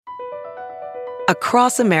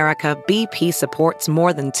Across America, BP supports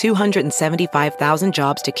more than 275,000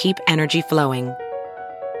 jobs to keep energy flowing.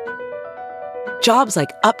 Jobs like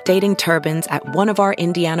updating turbines at one of our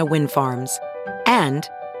Indiana wind farms and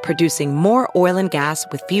producing more oil and gas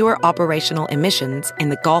with fewer operational emissions in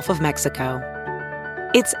the Gulf of Mexico.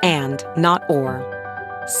 It's and, not or.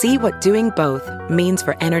 See what doing both means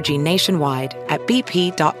for energy nationwide at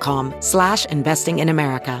bp.com/investing in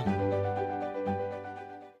America.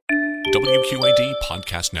 WQAD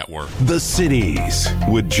Podcast Network. The Cities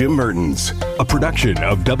with Jim Mertens, a production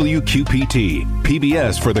of WQPT,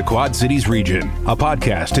 PBS for the Quad Cities region, a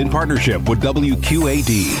podcast in partnership with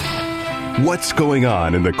WQAD. What's going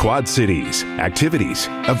on in the Quad Cities? Activities,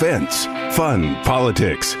 events, fun,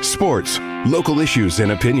 politics, sports, local issues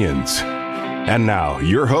and opinions. And now,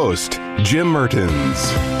 your host, Jim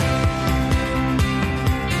Mertens.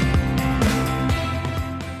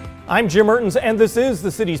 I'm Jim Mertens, and this is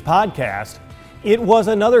the Cities Podcast. It was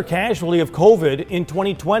another casualty of COVID in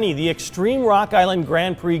 2020, the XStream Rock Island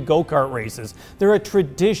Grand Prix go-kart races. They're a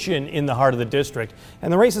tradition in the heart of the district,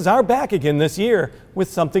 and the races are back again this year with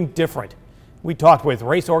something different. We talked with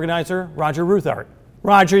race organizer Roger Ruthart.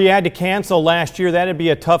 Roger, you had to cancel last year. That'd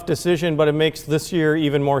be a tough decision, but it makes this year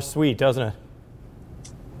even more sweet, doesn't it?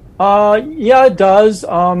 Yeah, it does.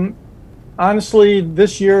 Honestly,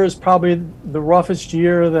 this year is probably the roughest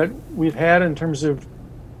year that we've had in terms of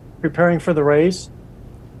preparing for the race,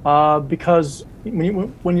 because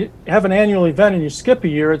when you have an annual event and you skip a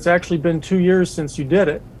year, it's actually been 2 years since you did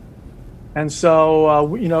it. And so,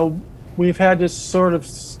 we've had to sort of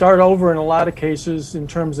start over in a lot of cases in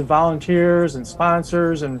terms of volunteers and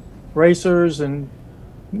sponsors and racers and,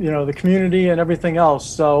 the community and everything else.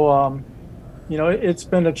 So, it's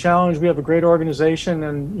been a challenge. We have a great organization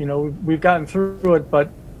and, we've gotten through it, but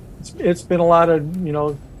it's been a lot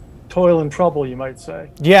of, toil and trouble, you might say.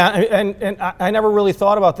 Yeah, and I never really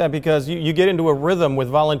thought about that because you get into a rhythm with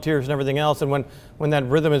volunteers and everything else, and when that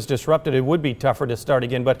rhythm is disrupted, it would be tougher to start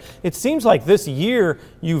again. But it seems like this year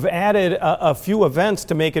you've added a few events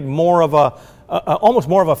to make it more of almost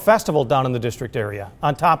more of a festival down in the district area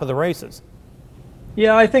on top of the races.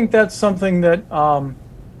 Yeah, I think that's something that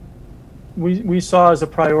we saw as a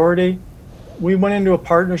priority. We went into a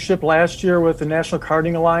partnership last year with the National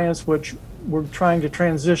Karting Alliance, which we're trying to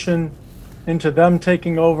transition into them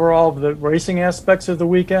taking over all of the racing aspects of the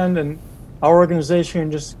weekend, and our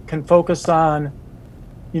organization just can focus on,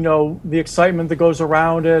 the excitement that goes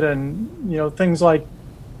around it and, things like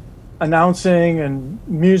announcing and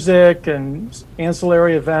music and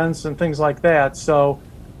ancillary events and things like that. So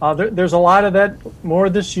there's a lot of that more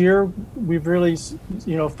this year. We've really,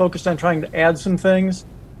 focused on trying to add some things,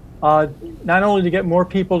 not only to get more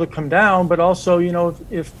people to come down, but also,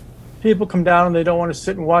 if people come down and they don't want to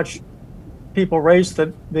sit and watch people race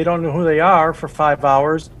that they don't know who they are for 5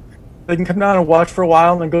 hours, they can come down and watch for a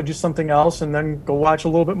while and then go do something else and then go watch a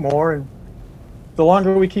little bit more. And the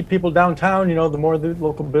longer we keep people downtown, the more the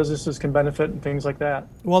local businesses can benefit and things like that.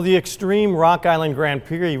 Well, the XStream Rock Island Grand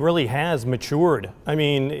Prix really has matured. I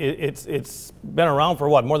mean, it's been around for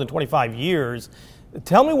more than 25 years.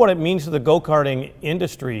 Tell me what it means to the go-karting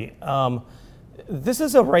industry. This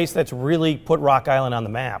is a race that's really put Rock Island on the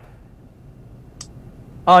map.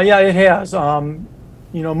 Yeah, it has.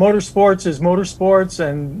 Motorsports is motorsports,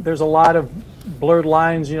 and there's a lot of blurred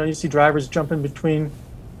lines. You see drivers jumping between,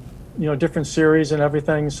 different series and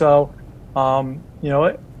everything. So,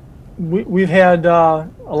 we've had a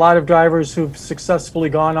lot of drivers who've successfully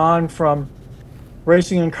gone on from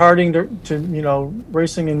racing and karting to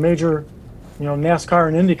racing in major, NASCAR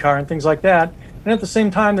and IndyCar and things like that. And at the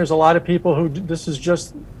same time, there's a lot of people who this is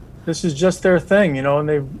just their thing, and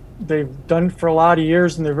they've done it for a lot of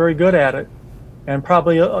years and they're very good at it, and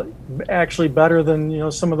probably actually better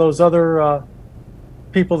than some of those other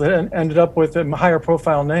people that ended up with a higher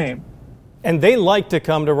profile name. And they like to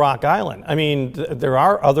come to Rock Island. I mean, there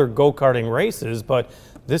are other go-karting races, but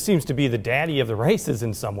this seems to be the daddy of the races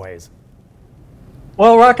in some ways.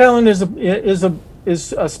 Well, Rock Island is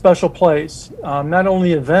a special place, not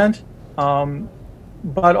only event,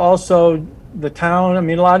 but also the town. I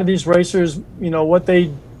mean, a lot of these racers, what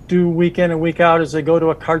they do week in and week out is they go to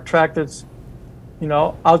a kart track that's,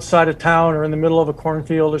 outside of town or in the middle of a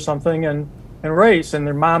cornfield or something and race, and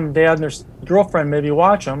their mom and dad and their girlfriend maybe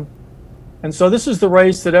watch them. And so this is the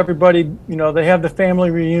race that everybody, they have the family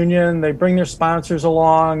reunion, they bring their sponsors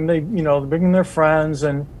along, they bring their friends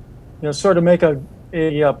and, sort of make a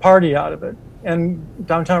party out of it. And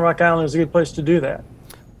downtown Rock Island is a good place to do that.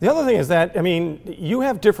 The other thing is that, you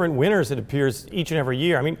have different winners, it appears, each and every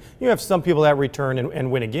year. You have some people that return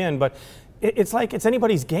and win again, but it's like it's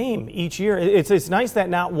anybody's game each year. It's nice that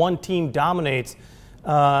not one team dominates,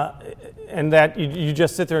 and that you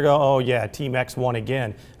just sit there and go, oh yeah, Team X won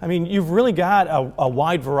again. I mean, you've really got a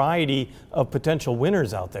wide variety of potential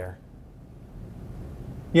winners out there.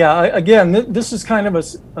 Yeah, again, this is kind of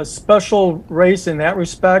a special race in that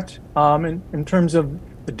respect. In terms of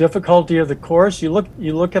the difficulty of the course, you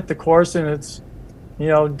look at the course and it's,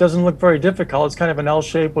 it doesn't look very difficult. It's kind of an L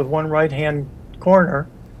shape with one right-hand corner.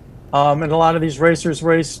 And a lot of these racers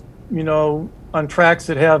race, on tracks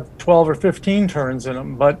that have 12 or 15 turns in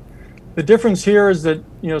them. But the difference here is that,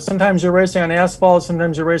 sometimes you're racing on asphalt,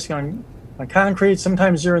 sometimes you're racing on concrete,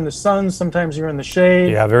 sometimes you're in the sun, sometimes you're in the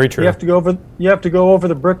shade. Yeah, very true. You have to go over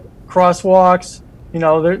the brick crosswalks.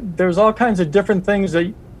 There's all kinds of different things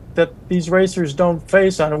that these racers don't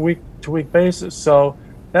face on a week-to-week basis. So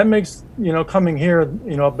that makes, coming here,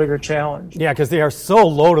 a bigger challenge. Yeah, because they are so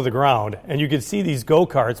low to the ground, and you can see these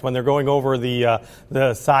go-karts when they're going over the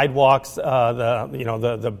sidewalks,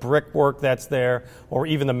 the brickwork that's there, or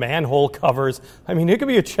even the manhole covers. I mean, it could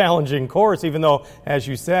be a challenging course, even though, as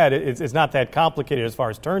you said, it's not that complicated as far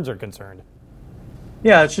as turns are concerned.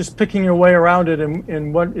 Yeah, it's just picking your way around it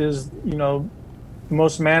in what is, the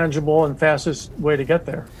most manageable and fastest way to get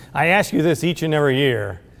there. I ask you this each and every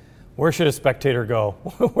year. Where should a spectator go?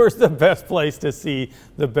 Where's the best place to see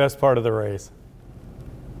the best part of the race?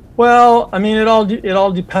 Well, I mean, it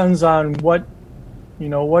all depends on what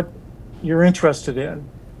you're interested in.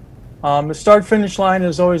 The start-finish line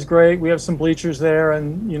is always great. We have some bleachers there,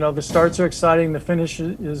 and the starts are exciting. The finish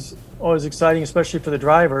is always exciting, especially for the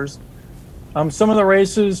drivers. Some of the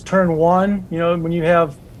races, turn one, when you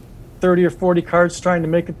have 30 or 40 carts trying to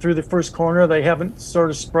make it through the first corner, they haven't sort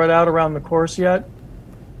of spread out around the course yet.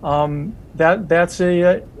 That's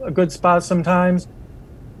a good spot sometimes.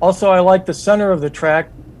 Also, I like the center of the track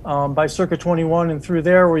by Circuit 21 and through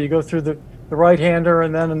there, where you go through the right-hander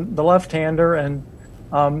and then the left-hander, and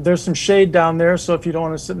there's some shade down there, so if you don't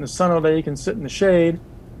want to sit in the sun all day, you can sit in the shade,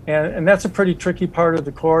 and that's a pretty tricky part of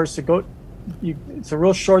the course. It's a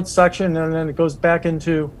real short section, and then it goes back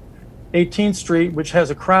into 18th Street, which has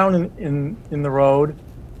a crown in the road,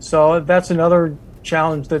 so that's another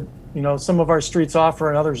challenge that some of our streets offer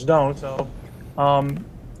and others don't. So,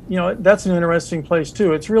 that's an interesting place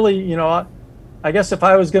too. It's really, I guess if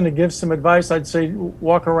I was going to give some advice, I'd say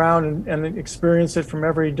walk around and experience it from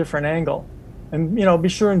every different angle. And, be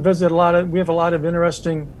sure and visit we have a lot of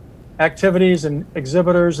interesting activities and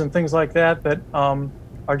exhibitors and things like that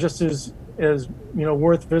are just as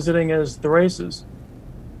worth visiting as the races.